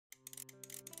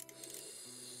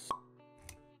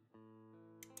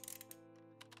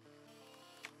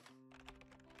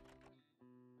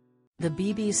The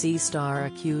BBC star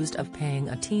accused of paying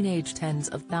a teenage tens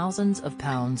of thousands of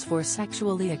pounds for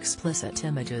sexually explicit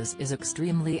images is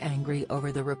extremely angry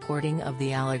over the reporting of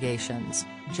the allegations,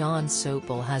 Jon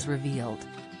Sopel has revealed.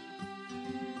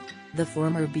 The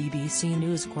former BBC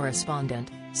News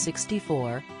correspondent,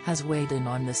 64, has weighed in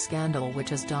on the scandal which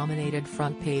has dominated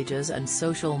front pages and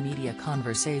social media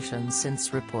conversations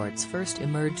since reports first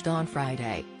emerged on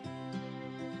Friday.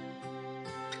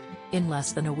 In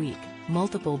less than a week,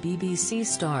 multiple BBC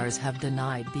stars have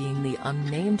denied being the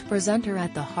unnamed presenter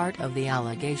at the heart of the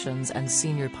allegations, and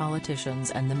senior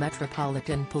politicians and the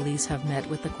Metropolitan Police have met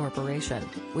with the corporation,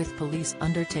 with police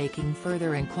undertaking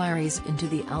further inquiries into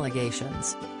the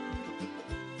allegations.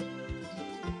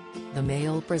 The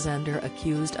male presenter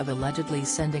accused of allegedly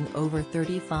sending over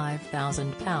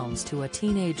 £35,000 to a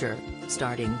teenager,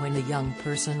 starting when the young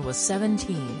person was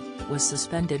 17, was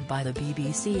suspended by the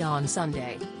BBC on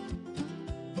Sunday.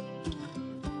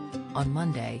 On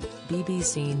Monday,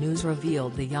 BBC News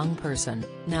revealed the young person,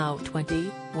 now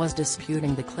 20, was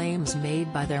disputing the claims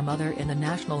made by their mother in a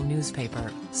national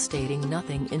newspaper, stating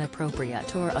nothing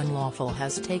inappropriate or unlawful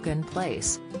has taken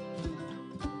place.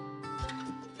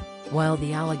 While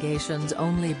the allegations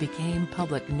only became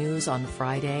public news on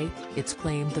Friday, it's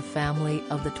claimed the family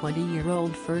of the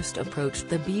 20-year-old first approached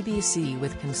the BBC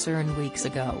with concern weeks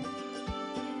ago.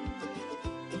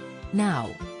 Now,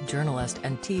 journalist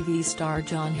and TV star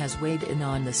Jon has weighed in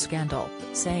on the scandal,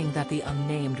 saying that the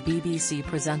unnamed BBC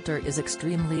presenter is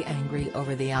extremely angry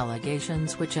over the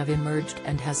allegations which have emerged,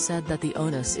 and has said that the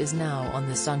onus is now on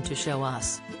the Sun to show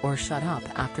us, or shut up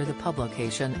after the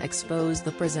publication exposed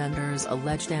the presenter's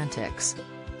alleged antics.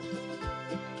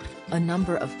 A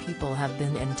number of people have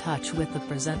been in touch with the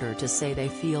presenter to say they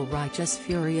feel righteous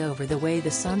fury over the way the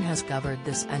Sun has covered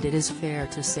this, and it is fair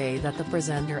to say that the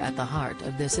presenter at the heart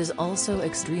of this is also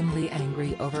extremely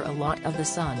angry over a lot of the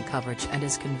Sun coverage and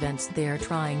is convinced they're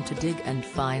trying to dig and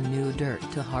find new dirt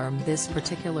to harm this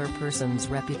particular person's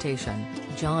reputation,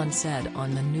 Jon said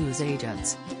on the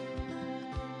newsagents.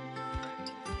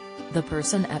 The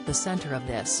person at the center of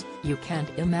this, you can't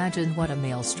imagine what a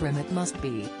maelstrom it must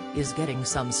be, is getting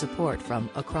some support from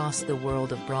across the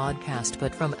world of broadcast,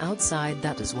 but from outside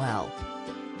that as well.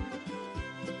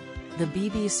 The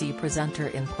BBC presenter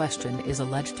in question is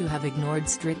alleged to have ignored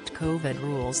strict COVID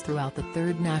rules throughout the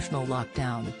third national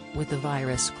lockdown, with the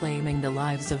virus claiming the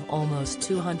lives of almost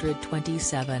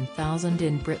 227,000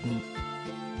 in Britain.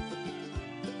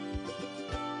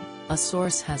 A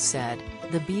source has said,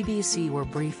 the BBC were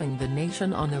briefing the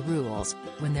nation on the rules,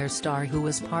 when their star, who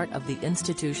was part of the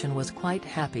institution, was quite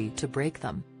happy to break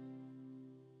them.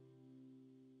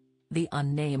 The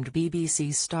unnamed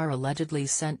BBC star allegedly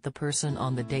sent the person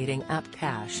on the dating app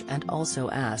cash and also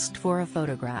asked for a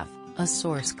photograph, a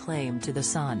source claimed to The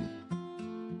Sun.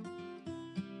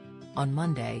 On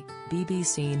Monday,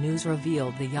 BBC News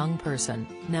revealed the young person,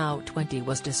 now 20,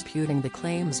 was disputing the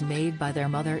claims made by their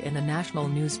mother in a national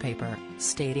newspaper,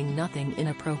 stating nothing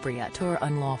inappropriate or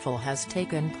unlawful has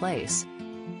taken place.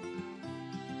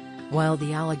 While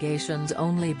the allegations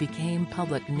only became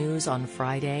public news on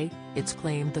Friday, it's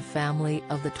claimed the family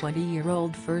of the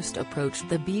 20-year-old first approached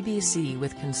the BBC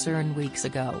with concern weeks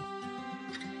ago.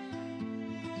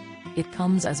 It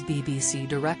comes as BBC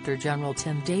Director General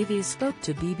Tim Davies spoke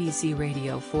to BBC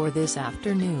Radio 4 this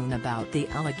afternoon about the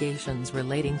allegations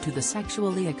relating to the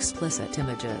sexually explicit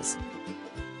images.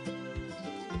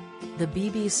 The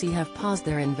BBC have paused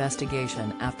their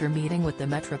investigation after meeting with the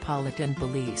Metropolitan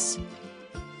Police.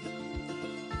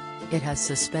 It has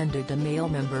suspended a male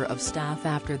member of staff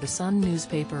after the Sun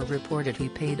newspaper reported he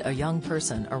paid a young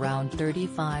person around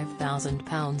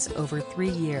 £35,000 over 3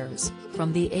 years,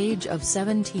 from the age of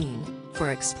 17,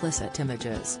 for explicit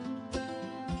images.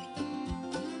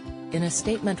 In a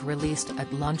statement released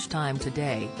at lunchtime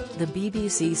today, the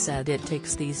BBC said it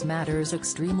takes these matters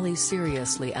extremely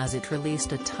seriously, as it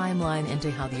released a timeline into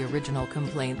how the original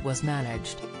complaint was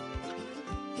managed.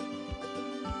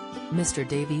 Mr.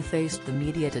 Davey faced the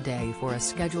media today for a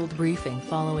scheduled briefing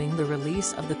following the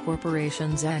release of the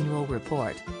corporation's annual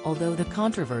report, although the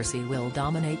controversy will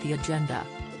dominate the agenda.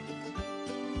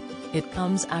 It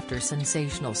comes after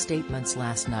sensational statements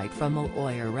last night from a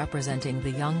lawyer representing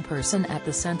the young person at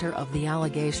the center of the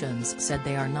allegations said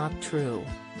they are not true.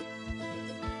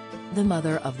 The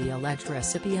mother of the alleged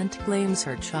recipient claims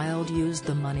her child used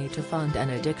the money to fund an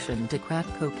addiction to crack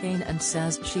cocaine and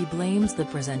says she blames the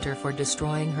presenter for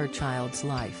destroying her child's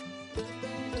life.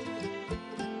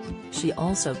 She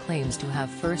also claims to have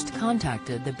first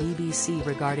contacted the BBC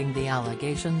regarding the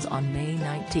allegations on May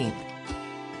 19.